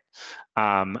execute on it,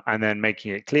 and then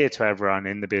making it clear to everyone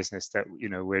in the business that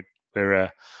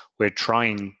we're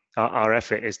trying. Our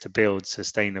effort is to build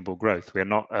sustainable growth. We're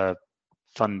not a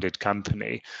funded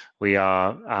company. We're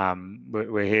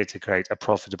here to create a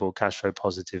profitable, cash flow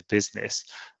positive business.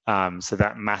 So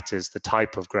that matters. The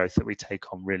type of growth that we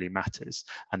take on really matters,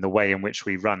 and the way in which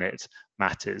we run it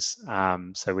matters.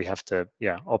 So we have to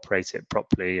operate it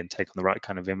properly and take on the right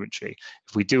kind of inventory.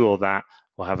 If we do all that,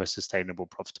 we'll have a sustainable,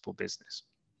 profitable business.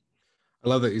 I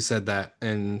love that you said that,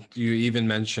 and you even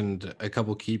mentioned a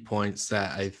couple key points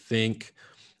that I think,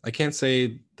 I can't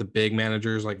say the big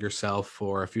managers like yourself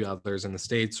or a few others in the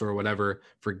States or whatever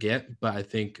forget, but I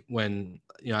think when,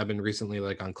 I've been recently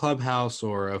like on Clubhouse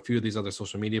or a few of these other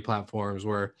social media platforms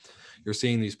where you're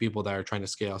seeing these people that are trying to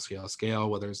scale,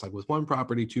 whether it's like with one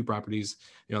property, two properties,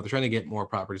 they're trying to get more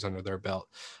properties under their belt.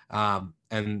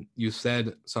 And you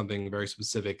said something very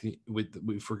specific.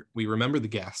 We remember the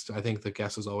guest. I think the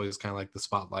guest is always kind of like the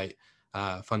spotlight,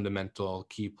 fundamental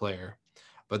key player.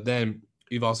 But then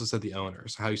you've also said the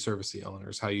owners, how you service the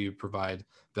owners, how you provide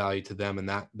value to them and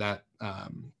that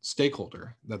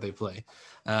stakeholder that they play.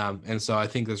 And so I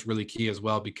think that's really key as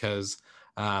well, because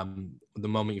the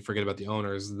moment you forget about the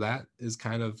owners, that is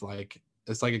kind of like,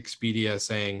 it's like Expedia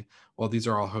saying, well, these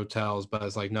are all hotels, but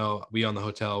it's like, no, we own the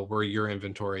hotel, we're your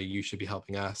inventory, you should be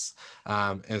helping us.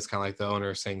 And it's kind of like the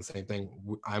owner saying the same thing,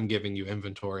 I'm giving you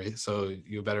inventory, so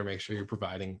you better make sure you're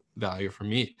providing value for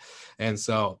me. And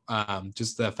so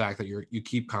just the fact that you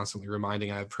keep constantly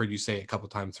reminding, I've heard you say a couple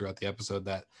of times throughout the episode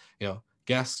that,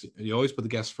 guests, you always put the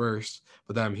guests first,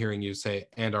 but then I'm hearing you say,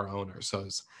 and our owners. So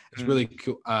it's really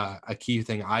a key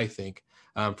thing, I think,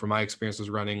 from my experiences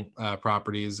running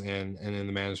properties and in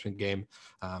the management game.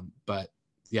 But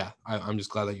yeah, I'm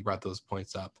just glad that you brought those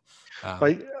points up.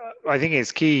 I think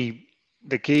it's key.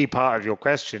 The key part of your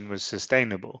question was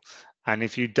sustainable. And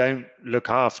if you don't look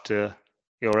after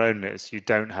your owners, you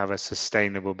don't have a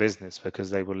sustainable business,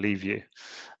 because they will leave you.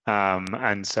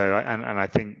 And so, and I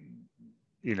think,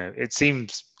 it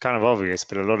seems kind of obvious,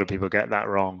 but a lot of people get that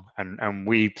wrong. And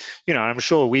we, I'm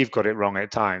sure we've got it wrong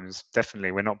at times.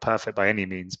 Definitely, we're not perfect by any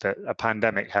means, but a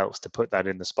pandemic helps to put that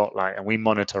in the spotlight. And we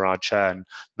monitor our churn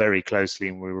very closely,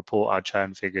 and we report our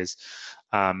churn figures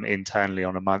internally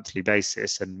on a monthly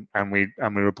basis. And we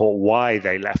report why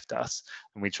they left us.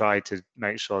 And we try to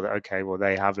make sure that, okay, well,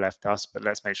 they have left us, but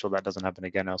let's make sure that doesn't happen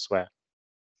again elsewhere.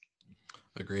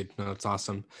 Agreed. No, that's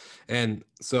awesome. And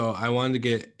so I wanted to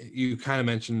get, you kind of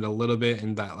mentioned a little bit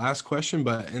in that last question,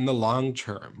 but in the long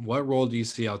term, what role do you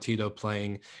see Altido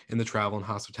playing in the travel and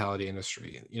hospitality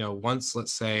industry? Once,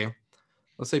 let's say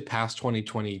past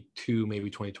 2022, maybe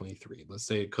 2023, let's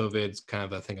say COVID's kind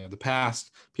of a thing of the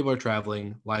past, people are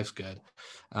traveling, life's good.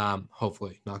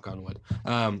 Hopefully, knock on wood.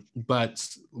 But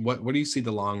what do you see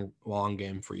the long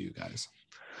game for you guys?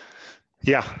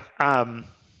 Yeah. I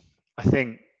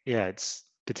think, it's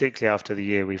particularly after the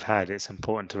year we've had, it's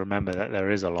important to remember that there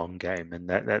is a long game, and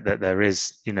that there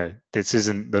is, this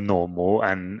isn't the normal,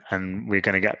 and we're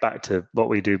going to get back to what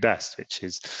we do best, which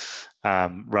is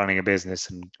running a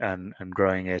business and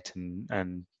growing it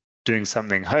and doing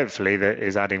something hopefully that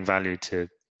is adding value to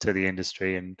the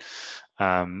industry and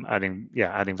adding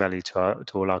value to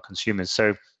all our consumers.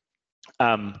 So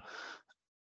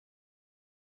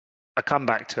I come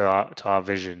back to our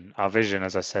vision. Our vision,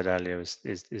 as I said earlier,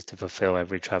 is to fulfill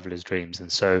every traveler's dreams. And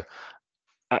so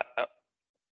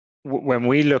when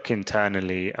we look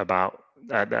internally at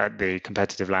the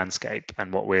competitive landscape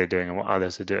and what we're doing and what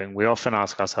others are doing, we often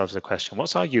ask ourselves the question,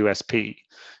 what's our USP?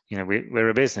 We're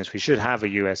a business, we should have a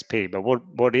USP, but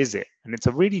what is it? And it's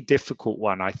a really difficult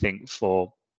one, I think,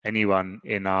 for anyone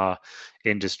in our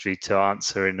industry to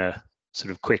answer in a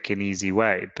sort of quick and easy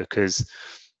way, because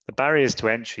the barriers to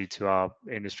entry to our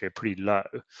industry are pretty low,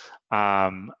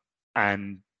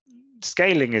 and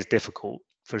scaling is difficult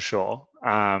for sure,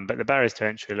 but the barriers to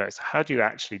entry are low. So how do you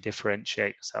actually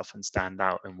differentiate yourself and stand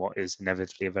out in what is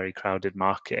inevitably a very crowded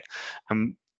market?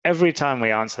 And every time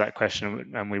we answer that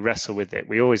question and we wrestle with it,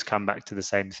 we always come back to the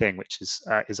same thing, which is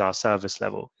our service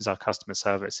level, is our customer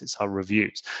service, it's our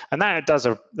reviews. And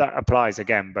that applies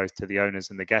again both to the owners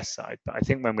and the guest side. But I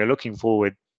think when we're looking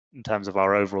forward in terms of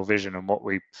our overall vision and what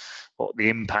the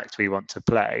impact we want to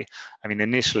play, I mean,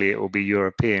 initially it will be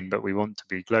European, but we want to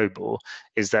be global,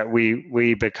 is that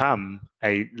we become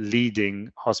a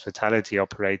leading hospitality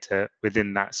operator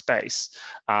within that space.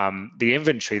 The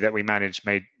inventory that we manage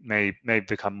may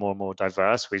become more and more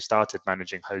diverse. We've started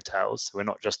managing hotels, so we're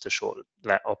not just a short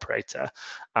let operator,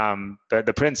 but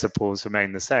the principles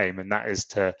remain the same, and that is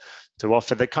to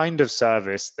offer the kind of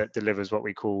service that delivers what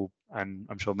we call, and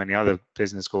I'm sure many other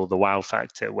business call, the wow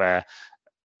factor, where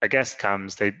a guest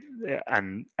comes,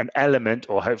 and an element,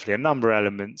 or hopefully a number of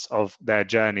elements of their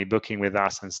journey booking with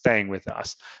us and staying with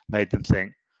us made them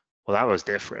think, well, that was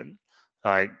different.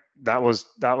 Like that was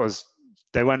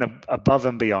they went above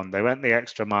and beyond. They went the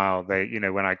extra mile. They,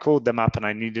 when I called them up and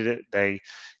I needed it, they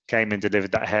came and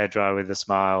delivered that hairdryer with a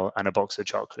smile and a box of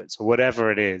chocolates, or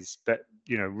whatever it is. But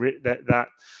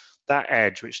that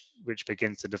edge, which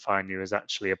begins to define you as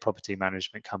actually a property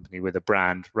management company with a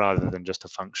brand rather than just a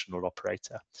functional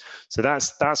operator. So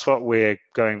that's what we're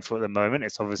going for at the moment.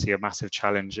 It's obviously a massive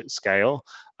challenge at scale,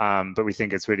 but we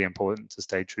think it's really important to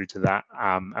stay true to that,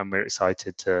 and we're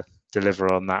excited to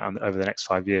deliver on that over the next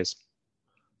 5 years.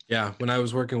 Yeah, when I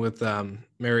was working with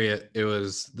Marriott, it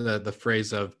was the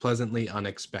phrase of pleasantly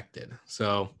unexpected.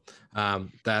 So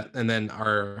that, and then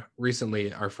our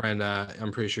friend,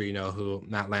 I'm pretty sure you know who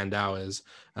Matt Landau is,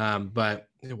 but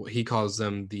he calls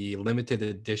them the limited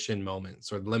edition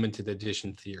moments, or limited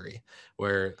edition theory,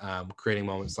 where creating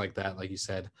moments like that, like you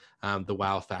said, the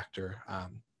wow factor,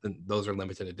 those are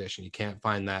limited edition. You can't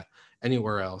find that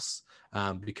anywhere else,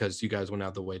 because you guys went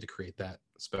out the way to create that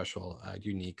special,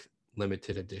 unique,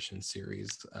 limited edition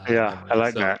series. I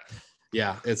like that.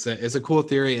 Yeah, it's a cool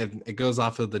theory. It goes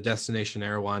off of the Destination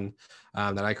Air one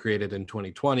that I created in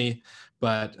 2020.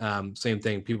 But same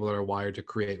thing, people are wired to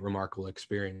create remarkable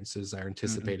experiences that are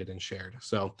anticipated and shared.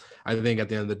 So I think at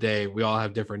the end of the day, we all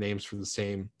have different names for the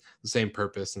same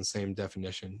purpose and same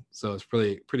definition. So it's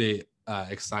pretty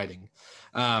exciting.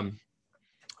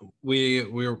 We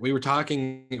were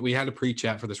talking, we had a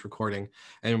pre-chat for this recording,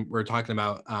 and we're talking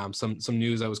about some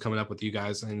news that was coming up with you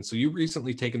guys. And so you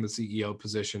recently taken the CEO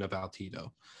position of Altido.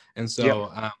 And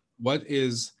so what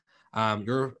is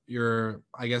your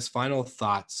I guess final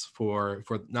thoughts for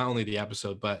not only the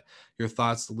episode, but your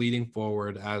thoughts leading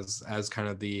forward as kind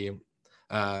of the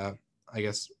I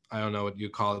guess, I don't know what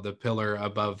you call it, the pillar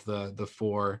above the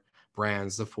four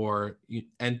brands, the four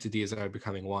entities that are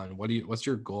becoming one? What's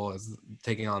your goal as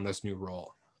taking on this new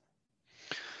role?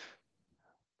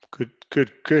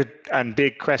 Good and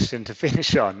big question to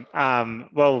finish on.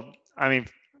 Well, I mean,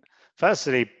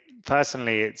 personally,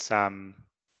 it's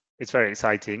very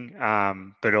exciting,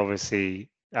 but obviously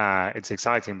it's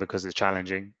exciting because it's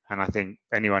challenging, and I think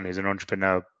anyone who's an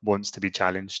entrepreneur wants to be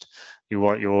challenged.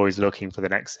 You're always looking for the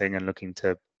next thing and looking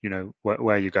to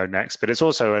where you go next. But it's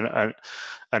also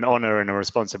an honor and a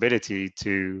responsibility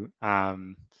to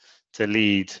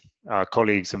lead our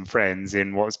colleagues and friends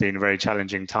in what's been a very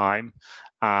challenging time,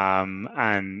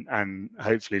 and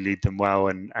hopefully lead them well.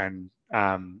 And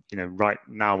right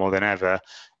now more than ever,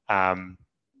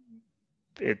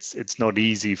 it's not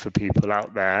easy for people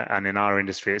out there, and in our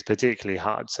industry it's particularly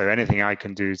hard. So anything I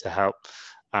can do to help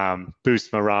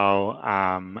boost morale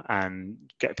and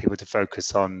get people to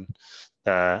focus on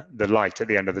the light at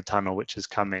the end of the tunnel, which is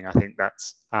coming, I think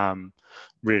that's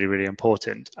really, really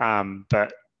important.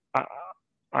 But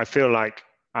I feel like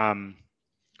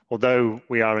although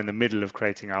we are in the middle of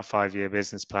creating our 5-year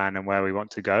business plan and where we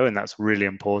want to go, and that's really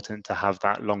important to have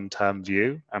that long-term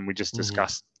view, and we just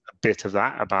discussed a bit of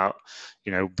that about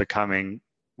becoming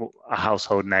a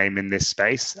household name in this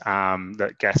space,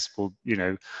 that guests will,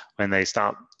 when they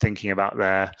start thinking about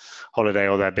their holiday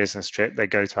or their business trip, they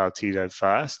go to Altido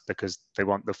first because they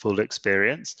want the full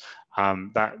experience.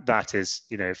 That is,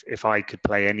 if I could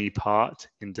play any part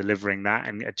in delivering that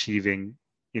and achieving,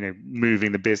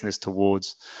 moving the business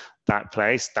towards that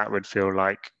place, that would feel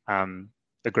like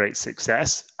a great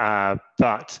success.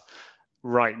 But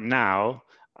right now,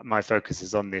 my focus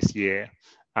is on this year,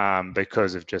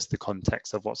 because of just the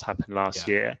context of what's happened last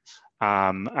year.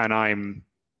 And I'm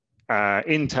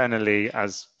internally,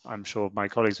 as I'm sure my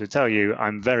colleagues would tell you,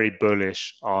 I'm very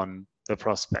bullish on the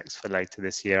prospects for later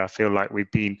this year. I feel like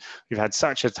we've had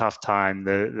such a tough time.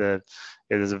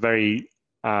 There's a very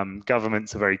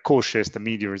governments are very cautious. The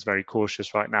media is very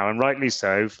cautious right now, and rightly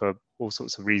so for all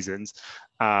sorts of reasons.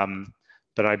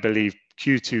 But I believe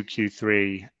Q2,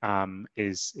 Q3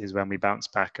 is when we bounce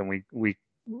back, and we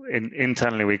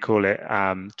internally we call it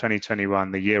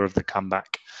 2021, the year of the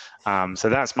comeback. So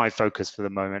that's my focus for the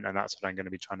moment, and that's what I'm going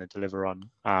to be trying to deliver on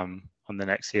the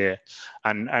next year.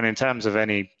 And in terms of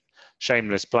any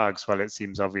shameless plugs, well, it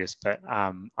seems obvious, but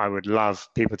I would love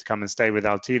people to come and stay with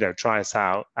Altido, try us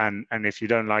out, and if you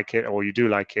don't like it or you do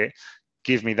like it,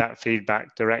 give me that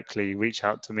feedback directly, reach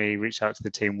out to me, reach out to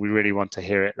the team. We really want to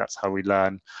hear it. That's how we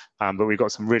learn. But we've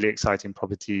got some really exciting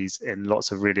properties in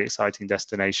lots of really exciting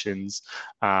destinations,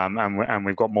 and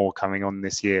we've got more coming on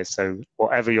this year. So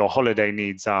whatever your holiday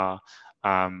needs are,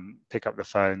 pick up the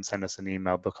phone, send us an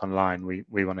email, book online.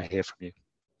 We want to hear from you.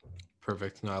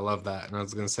 Perfect. No, I love that. And I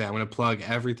was going to say, I'm going to plug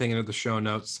everything into the show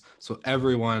notes. So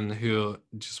everyone who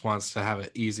just wants to have an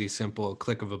easy, simple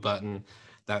click of a button,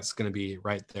 that's going to be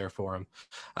right there for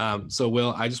them. So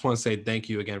Will, I just want to say thank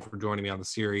you again for joining me on the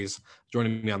series,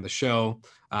 joining me on the show,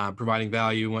 providing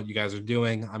value in what you guys are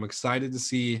doing. I'm excited to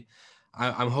see.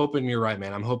 I'm hoping you're right,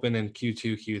 man. I'm hoping in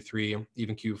Q2, Q3,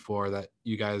 even Q4 that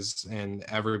you guys and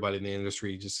everybody in the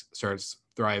industry just starts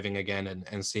thriving again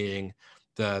and seeing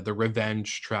the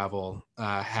revenge travel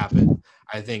happen.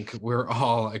 I think we're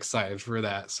all excited for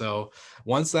that. So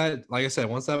once that, like I said,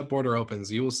 once that border opens,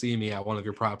 you will see me at one of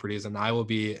your properties, and I will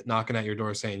be knocking at your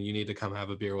door saying, you need to come have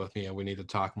a beer with me and we need to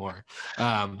talk more.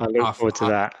 I look forward to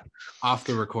that. Off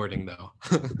the recording though.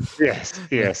 Yes,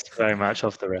 very much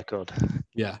off the record.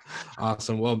 Yeah.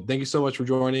 Awesome. Well, thank you so much for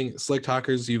joining. Slick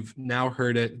Talkers, you've now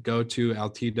heard it. Go to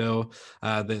Altido.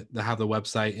 They have the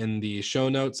website in the show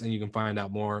notes, and you can find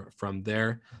out more from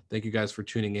there. Thank you guys for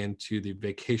tuning in to the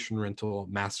Vacation Rental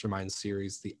Mastermind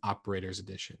series, the Operators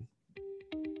Edition.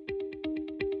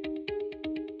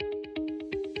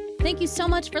 Thank you so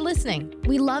much for listening.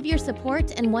 We love your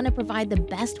support and want to provide the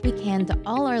best we can to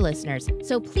all our listeners.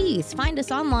 So please find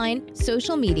us online,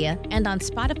 social media, and on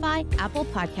Spotify, Apple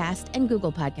Podcast, and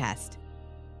Google Podcast.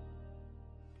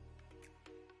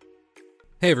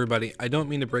 Hey everybody, I don't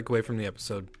mean to break away from the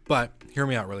episode, but hear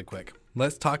me out really quick.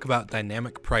 Let's talk about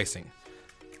dynamic pricing.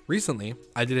 Recently,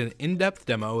 I did an in-depth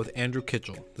demo with Andrew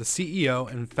Kitchell, the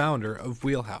CEO and founder of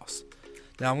Wheelhouse.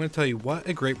 Now I'm going to tell you what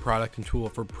a great product and tool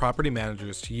for property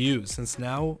managers to use, since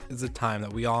now is the time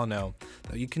that we all know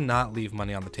that you cannot leave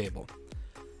money on the table.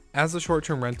 As the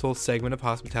short-term rental segment of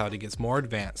hospitality gets more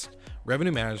advanced,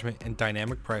 revenue management and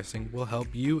dynamic pricing will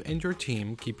help you and your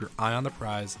team keep your eye on the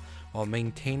prize while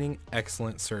maintaining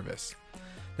excellent service.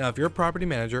 Now, if you're a property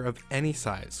manager of any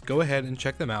size, go ahead and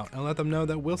check them out and let them know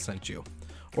that Will sent you.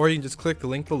 Or you can just click the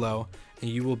link below and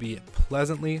you will be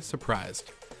pleasantly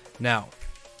surprised. Now,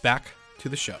 back to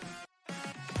the show.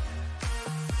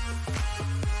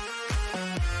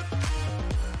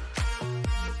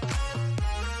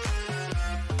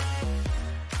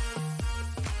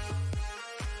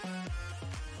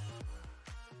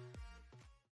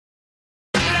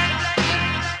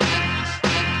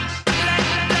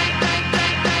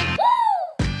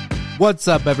 What's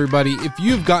up, everybody? If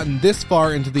you've gotten this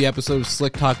far into the episode of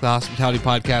Slick Talk, the Hospitality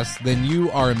Podcast, then you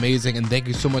are amazing, and thank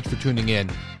you so much for tuning in.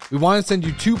 We want to send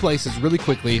you two places really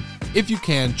quickly. If you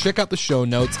can, check out the show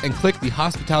notes and click the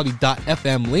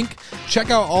hospitality.fm link.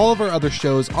 Check out all of our other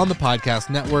shows on the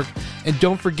podcast network. And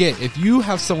don't forget, if you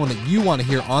have someone that you want to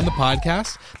hear on the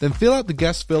podcast, then fill out the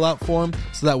guest fill out form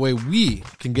so that way we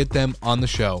can get them on the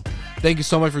show. Thank you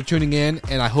so much for tuning in,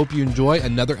 and I hope you enjoy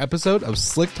another episode of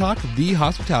Slick Talk, the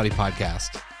Hospitality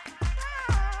Podcast.